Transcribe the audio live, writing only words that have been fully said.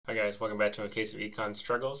Hi guys, welcome back to A Case of Econ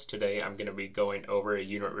Struggles. Today I'm going to be going over a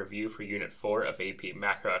unit review for Unit 4 of AP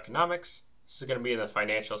Macroeconomics. This is going to be in the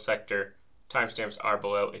financial sector. Timestamps are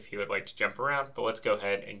below if you would like to jump around, but let's go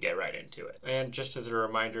ahead and get right into it. And just as a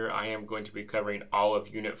reminder, I am going to be covering all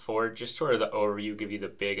of Unit 4, just sort of the overview, give you the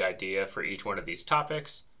big idea for each one of these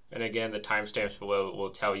topics. And again, the timestamps below will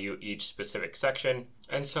tell you each specific section.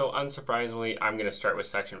 And so unsurprisingly, I'm going to start with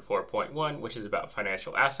section 4.1, which is about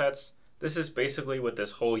financial assets. This is basically what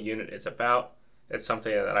this whole unit is about. It's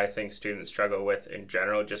something that I think students struggle with in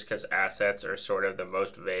general just because assets are sort of the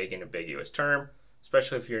most vague and ambiguous term,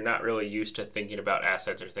 especially if you're not really used to thinking about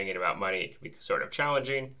assets or thinking about money. It can be sort of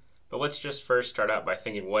challenging. But let's just first start out by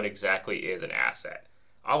thinking what exactly is an asset.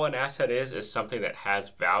 All an asset is something that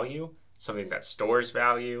has value, something that stores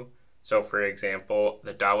value. So for example,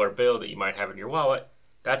 the dollar bill that you might have in your wallet,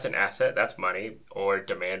 that's an asset, that's money, or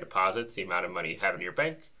demand deposits, the amount of money you have in your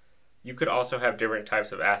bank. You could also have different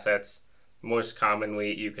types of assets. Most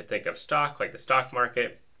commonly, you could think of stock, like the stock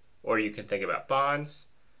market, or you can think about bonds.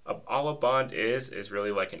 All a bond is really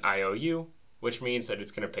like an IOU, which means that it's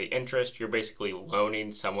going to pay interest. You're basically loaning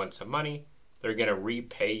someone some money. They're going to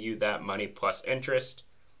repay you that money plus interest,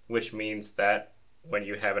 which means that when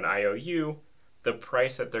you have an IOU, the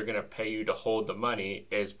price that they're going to pay you to hold the money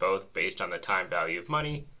is both based on the time value of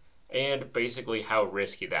money and basically how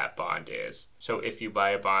risky that bond is. So if you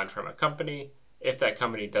buy a bond from a company, if that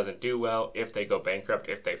company doesn't do well, if they go bankrupt,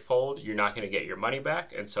 if they fold, you're not going to get your money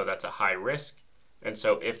back. And so that's a high risk. And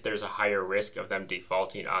so if there's a higher risk of them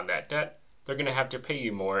defaulting on that debt, they're going to have to pay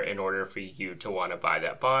you more in order for you to want to buy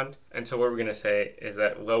that bond. And so what we're going to say is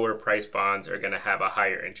that lower price bonds are going to have a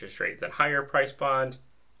higher interest rate than higher price bond.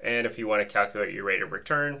 And if you want to calculate your rate of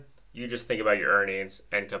return, you just think about your earnings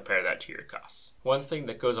and compare that to your costs. One thing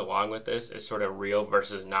that goes along with this is sort of real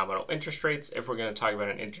versus nominal interest rates. If we're going to talk about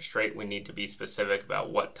an interest rate, we need to be specific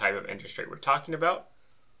about what type of interest rate we're talking about.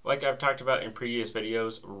 Like I've talked about in previous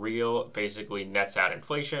videos, real basically nets out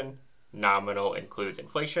inflation, nominal includes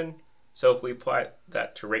inflation. So if we apply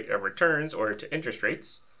that to rate of returns or to interest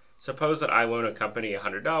rates, suppose that I loan a company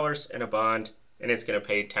 $100 in a bond and it's going to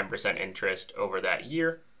pay 10% interest over that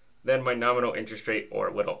year. Then my nominal interest rate,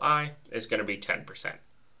 or little I, is going to be 10%.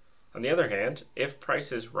 On the other hand, if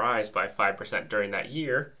prices rise by 5% during that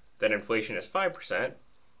year, then inflation is 5%,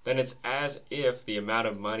 then it's as if the amount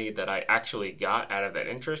of money that I actually got out of that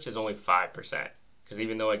interest is only 5%. Because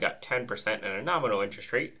even though I got 10% in a nominal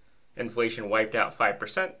interest rate, inflation wiped out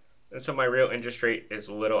 5%, and so my real interest rate is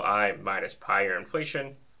little I minus pi, or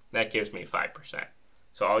inflation. That gives me 5%.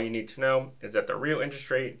 So all you need to know is that the real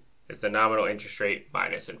interest rate is the nominal interest rate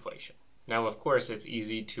minus inflation. Now, of course, it's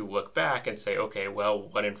easy to look back and say, okay, well,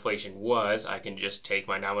 what inflation was, I can just take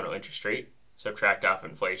my nominal interest rate, subtract off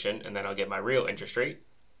inflation, and then I'll get my real interest rate.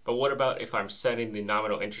 But what about if I'm setting the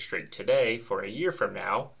nominal interest rate today for a year from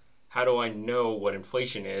now? How do I know what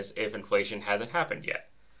inflation is if inflation hasn't happened yet?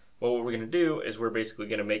 Well, what we're going to do is we're basically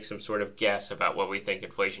going to make some sort of guess about what we think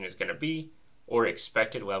inflation is going to be, or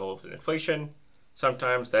expected level of inflation.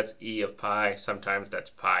 Sometimes that's E of pi, sometimes that's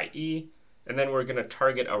pi E, and then we're going to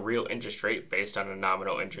target a real interest rate based on a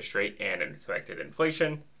nominal interest rate and an expected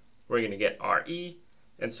inflation. We're going to get RE,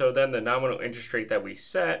 and so then the nominal interest rate that we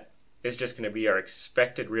set is just going to be our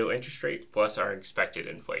expected real interest rate plus our expected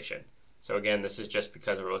inflation. So again, this is just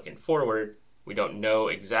because we're looking forward. We don't know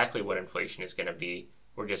exactly what inflation is going to be.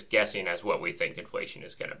 We're just guessing as what we think inflation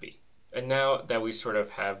is going to be. And now that we sort of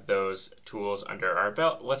have those tools under our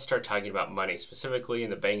belt, let's start talking about money specifically in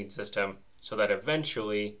the banking system so that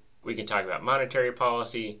eventually we can talk about monetary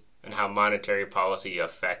policy and how monetary policy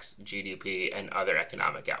affects GDP and other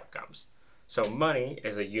economic outcomes. So money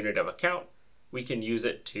is a unit of account. We can use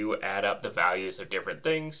it to add up the values of different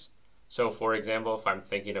things. So for example, if I'm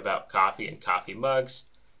thinking about coffee and coffee mugs,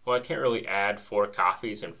 well, I can't really add 4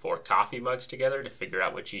 coffees and 4 coffee mugs together to figure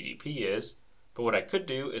out what GDP is. But what I could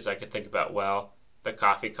do is I could think about, well, the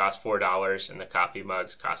coffee costs $4 and the coffee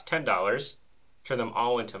mugs cost $10, turn them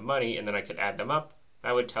all into money, and then I could add them up.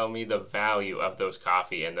 That would tell me the value of those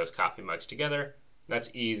coffee and those coffee mugs together.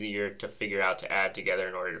 That's easier to figure out to add together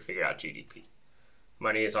in order to figure out GDP.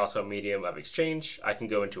 Money is also a medium of exchange. I can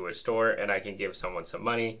go into a store and I can give someone some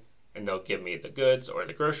money and they'll give me the goods or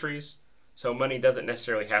the groceries. So money doesn't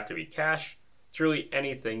necessarily have to be cash. It's really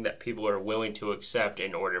anything that people are willing to accept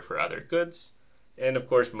in order for other goods. And of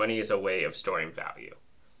course, money is a way of storing value.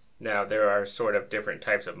 Now, there are sort of different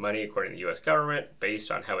types of money according to the US government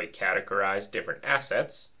based on how we categorize different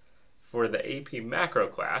assets. For the AP macro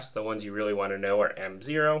class, the ones you really want to know are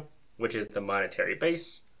M0, which is the monetary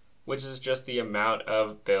base, which is just the amount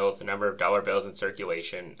of bills, the number of dollar bills in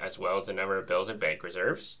circulation, as well as the number of bills in bank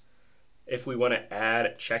reserves. If we want to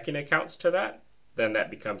add checking accounts to that, then that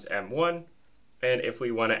becomes M1. And if we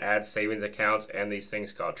want to add savings accounts and these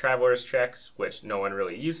things called traveler's checks, which no one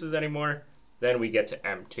really uses anymore, then we get to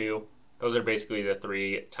M2. Those are basically the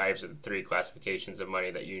three types of the three classifications of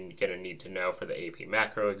money that you're going to need to know for the AP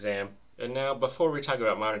macro exam. And now, before we talk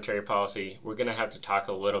about monetary policy, we're going to have to talk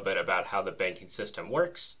a little bit about how the banking system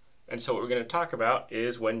works. And so what we're going to talk about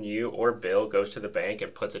is when you or Bill goes to the bank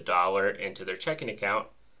and puts $1 into their checking account,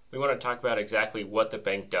 we want to talk about exactly what the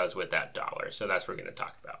bank does with that dollar. So that's what we're going to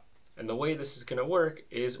talk about. And the way this is going to work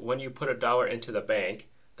is when you put $1 into the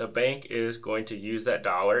bank is going to use that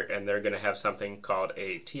dollar and they're going to have something called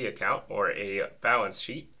a T account or a balance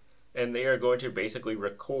sheet. And they are going to basically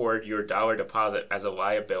record your dollar deposit as a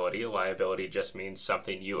liability. A liability just means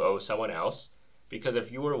something you owe someone else. Because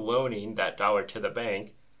if you were loaning that dollar to the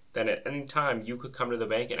bank, then at any time you could come to the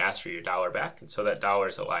bank and ask for your dollar back. And so that dollar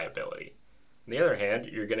is a liability. On the other hand,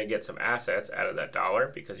 you're going to get some assets out of that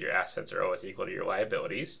dollar because your assets are always equal to your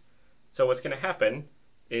liabilities. So what's going to happen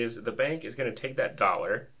is the bank is going to take that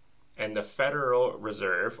dollar and the Federal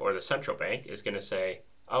Reserve or the central bank is going to say,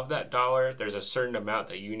 of that dollar, there's a certain amount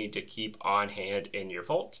that you need to keep on hand in your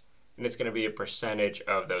vault, and it's going to be a percentage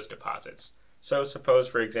of those deposits. So suppose,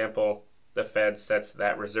 for example, the Fed sets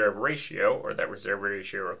that reserve ratio or that reserve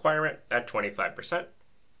ratio requirement at 25%.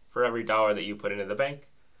 For every dollar that you put into the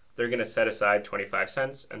bank, they're going to set aside 25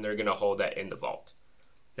 cents and they're going to hold that in the vault.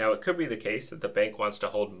 Now, it could be the case that the bank wants to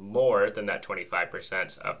hold more than that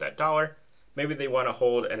 25% of that dollar. Maybe they want to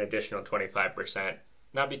hold an additional 25%,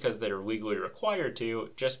 not because they're legally required to,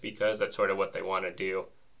 just because that's sort of what they want to do.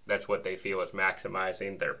 That's what they feel is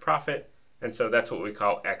maximizing their profit. And so that's what we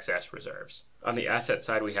call excess reserves. On the asset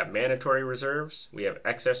side, we have mandatory reserves, we have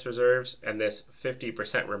excess reserves, and this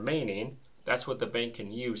 50% remaining, that's what the bank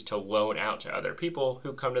can use to loan out to other people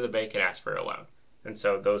who come to the bank and ask for a loan. And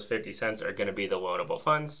so those 50 cents are going to be the loanable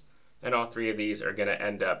funds, and all three of these are going to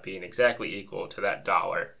end up being exactly equal to that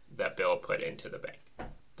dollar that Bill put into the bank.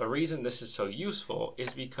 The reason this is so useful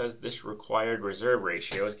is because this required reserve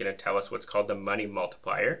ratio is going to tell us what's called the money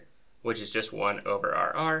multiplier, which is just 1 over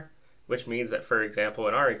RR, which means that, for example,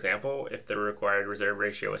 in our example, if the required reserve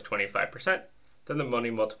ratio is 25%, then the money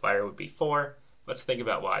multiplier would be 4. Let's think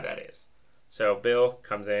about why that is. So Bill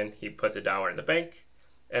comes in, he puts $1 in the bank,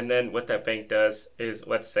 and then what that bank does is,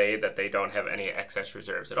 let's say that they don't have any excess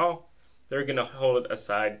reserves at all. They're going to hold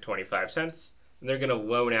aside 25 cents, and they're going to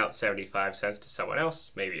loan out 75 cents to someone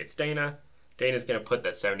else. Maybe it's Dana. Dana's going to put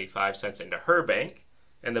that 75 cents into her bank,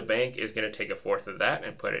 and the bank is going to take 1/4 of that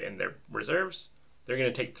and put it in their reserves. They're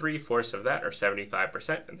going to take 3/4 of that, or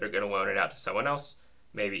 75%, and they're going to loan it out to someone else,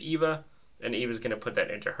 maybe Eva, and Eva's going to put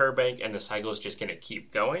that into her bank, and the cycle is just going to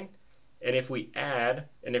keep going. And if we add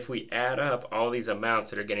up all these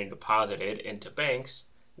amounts that are getting deposited into banks,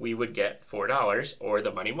 we would get $4, or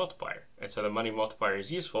the money multiplier. And so the money multiplier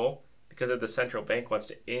is useful because if the central bank wants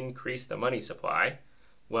to increase the money supply,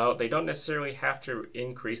 well, they don't necessarily have to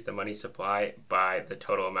increase the money supply by the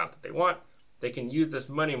total amount that they want. They can use this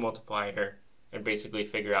money multiplier and basically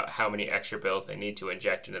figure out how many extra bills they need to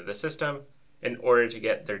inject into the system in order to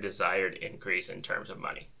get their desired increase in terms of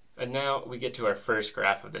money. And now we get to our first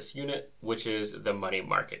graph of this unit, which is the money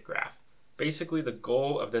market graph. Basically, the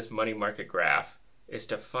goal of this money market graph is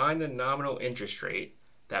to find the nominal interest rate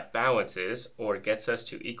that balances or gets us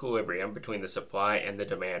to equilibrium between the supply and the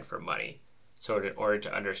demand for money. So in order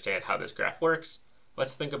to understand how this graph works,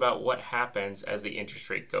 let's think about what happens as the interest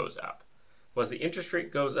rate goes up. Well, as the interest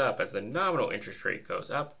rate goes up, as the nominal interest rate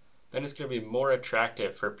goes up, then it's going to be more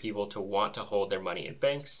attractive for people to want to hold their money in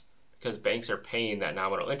banks, because banks are paying that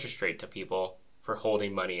nominal interest rate to people for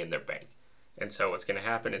holding money in their bank. And so what's going to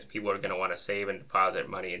happen is people are going to want to save and deposit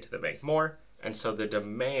money into the bank more. And so the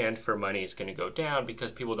demand for money is going to go down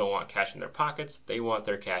because people don't want cash in their pockets. They want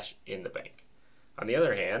their cash in the bank. On the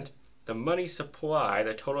other hand, the money supply,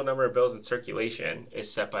 the total number of bills in circulation,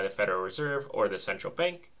 is set by the Federal Reserve or the central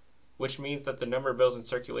bank, which means that the number of bills in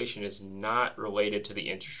circulation is not related to the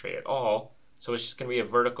interest rate at all. So it's just going to be a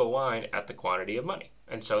vertical line at the quantity of money.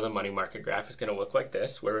 And so the money market graph is going to look like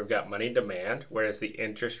this, where we've got money demand, whereas the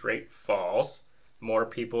interest rate falls, more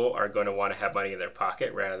people are going to want to have money in their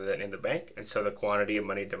pocket rather than in the bank. And so the quantity of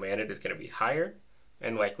money demanded is going to be higher.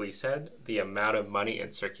 And like we said, the amount of money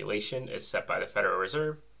in circulation is set by the Federal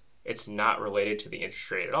Reserve. It's not related to the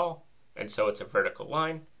interest rate at all. And so it's a vertical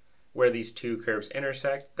line. Where these two curves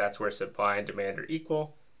intersect, that's where supply and demand are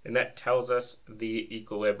equal. And that tells us the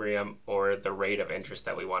equilibrium or the rate of interest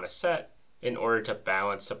that we want to set in order to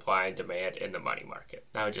balance supply and demand in the money market.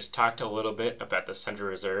 Now, I just talked a little bit about the Central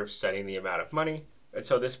Reserve setting the amount of money. And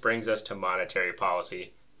so this brings us to monetary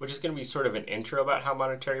policy, which is going to be sort of an intro about how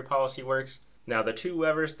monetary policy works. Now, the two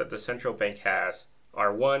levers that the central bank has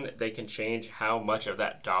are, one, they can change how much of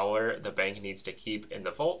that dollar the bank needs to keep in the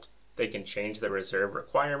vault. They can change the reserve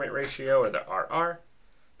requirement ratio, or the RR.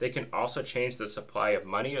 They can also change the supply of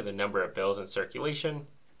money, or the number of bills in circulation,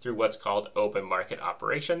 through what's called open market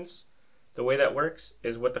operations. The way that works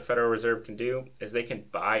is what the Federal Reserve can do is they can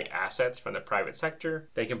buy assets from the private sector.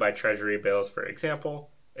 They can buy treasury bills, for example.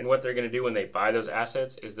 And what they're going to do when they buy those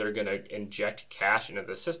assets is they're going to inject cash into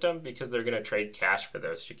the system because they're going to trade cash for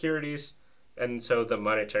those securities. And so the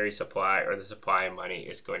monetary supply, or the supply of money,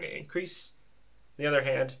 is going to increase. On the other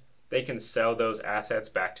hand, they can sell those assets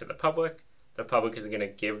back to the public. The public is going to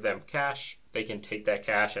give them cash. They can take that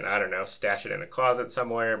cash and, I don't know, stash it in a closet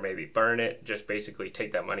somewhere, maybe burn it, just basically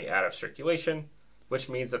take that money out of circulation, which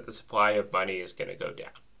means that the supply of money is going to go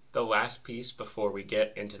down. The last piece before we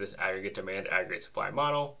get into this aggregate demand, aggregate supply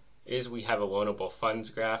model is we have a loanable funds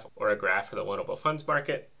graph, or a graph for the loanable funds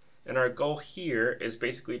market. And our goal here is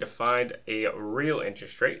basically to find a real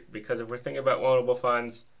interest rate, because if we're thinking about loanable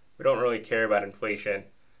funds, we don't really care about inflation.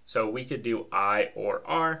 So we could do I or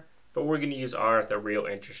R, but we're going to use R at the real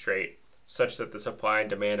interest rate, such that the supply and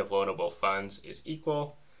demand of loanable funds is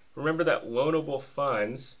equal. Remember that loanable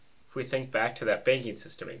funds, if we think back to that banking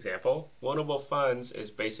system example, loanable funds is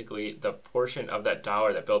basically the portion of that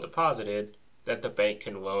dollar that Bill deposited that the bank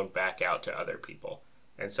can loan back out to other people.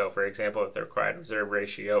 And so, for example, if the required reserve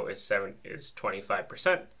ratio is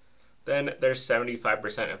 25%, then there's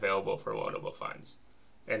 75% available for loanable funds.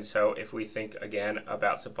 And so if we think again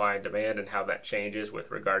about supply and demand and how that changes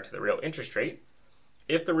with regard to the real interest rate,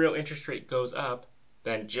 if the real interest rate goes up,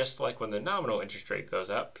 then just like when the nominal interest rate goes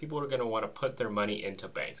up, people are going to want to put their money into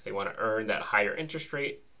banks. They want to earn that higher interest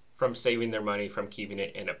rate from saving their money from keeping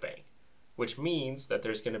it in a bank, which means that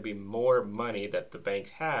there's going to be more money that the bank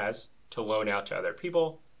has to loan out to other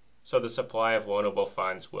people, so the supply of loanable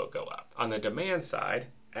funds will go up. On the demand side,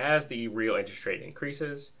 as the real interest rate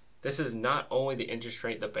increases, this is not only the interest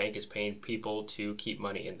rate the bank is paying people to keep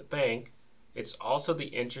money in the bank, it's also the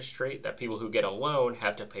interest rate that people who get a loan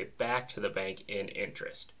have to pay back to the bank in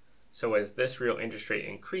interest. So as this real interest rate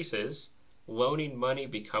increases, loaning money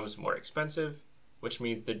becomes more expensive, which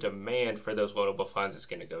means the demand for those loanable funds is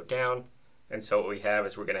going to go down. And so what we have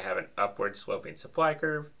is we're going to have an upward sloping supply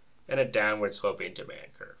curve and a downward sloping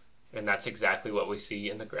demand curve. And that's exactly what we see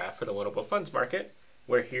in the graph for the loanable funds market,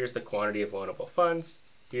 where here's the quantity of loanable funds,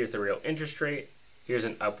 here's the real interest rate, here's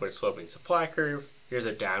an upward sloping supply curve, here's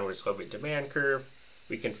a downward sloping demand curve.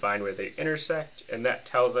 We can find where they intersect, and that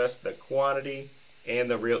tells us the quantity and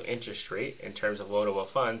the real interest rate in terms of loanable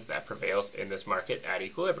funds that prevails in this market at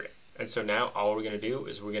equilibrium. And so now all we're going to do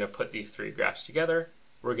is we're going to put these three graphs together.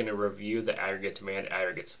 We're going to review the aggregate demand,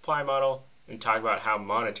 aggregate supply model, and talk about how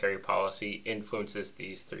monetary policy influences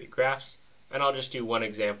these three graphs. And I'll just do one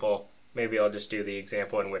example. Maybe I'll just do the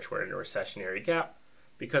example in which we're in a recessionary gap,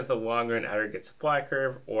 because the long-run aggregate supply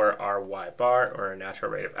curve, or our Y bar, or our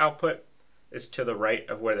natural rate of output, is to the right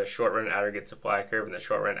of where the short-run aggregate supply curve and the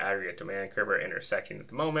short-run aggregate demand curve are intersecting at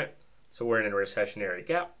the moment. So we're in a recessionary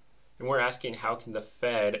gap, and we're asking how can the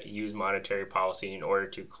Fed use monetary policy in order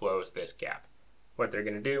to close this gap. What they're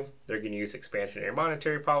going to do, they're going to use expansionary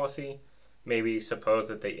monetary policy. Maybe suppose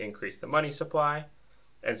that they increase the money supply.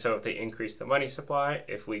 And so if they increase the money supply,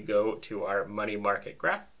 if we go to our money market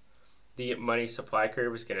graph, the money supply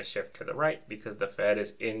curve is going to shift to the right because the Fed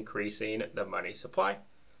is increasing the money supply.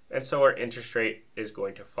 And so our interest rate is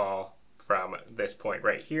going to fall from this point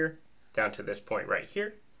right here down to this point right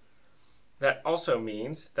here. That also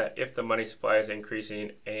means that if the money supply is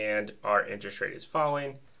increasing and our interest rate is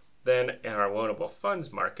falling, then in our loanable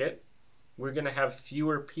funds market, we're going to have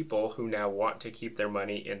fewer people who now want to keep their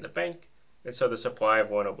money in the bank. And so the supply of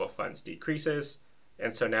loanable funds decreases.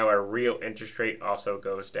 And so now our real interest rate also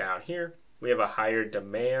goes down here. We have a higher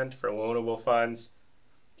demand for loanable funds,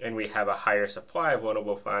 and we have a higher supply of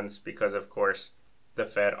loanable funds because, of course, the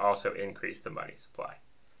Fed also increased the money supply.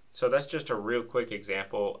 So that's just a real quick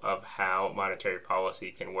example of how monetary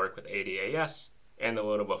policy can work with ADAS and the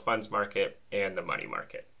loanable funds market and the money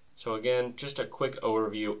market. So again, just a quick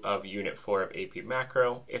overview of Unit 4 of AP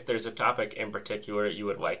Macro. If there's a topic in particular you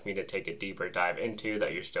would like me to take a deeper dive into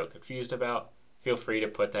that you're still confused about, feel free to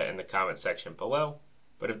put that in the comment section below.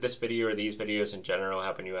 But if this video or these videos in general are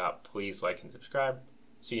helping you out, please like and subscribe.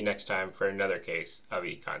 See you next time for another case of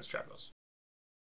Econ Struggles.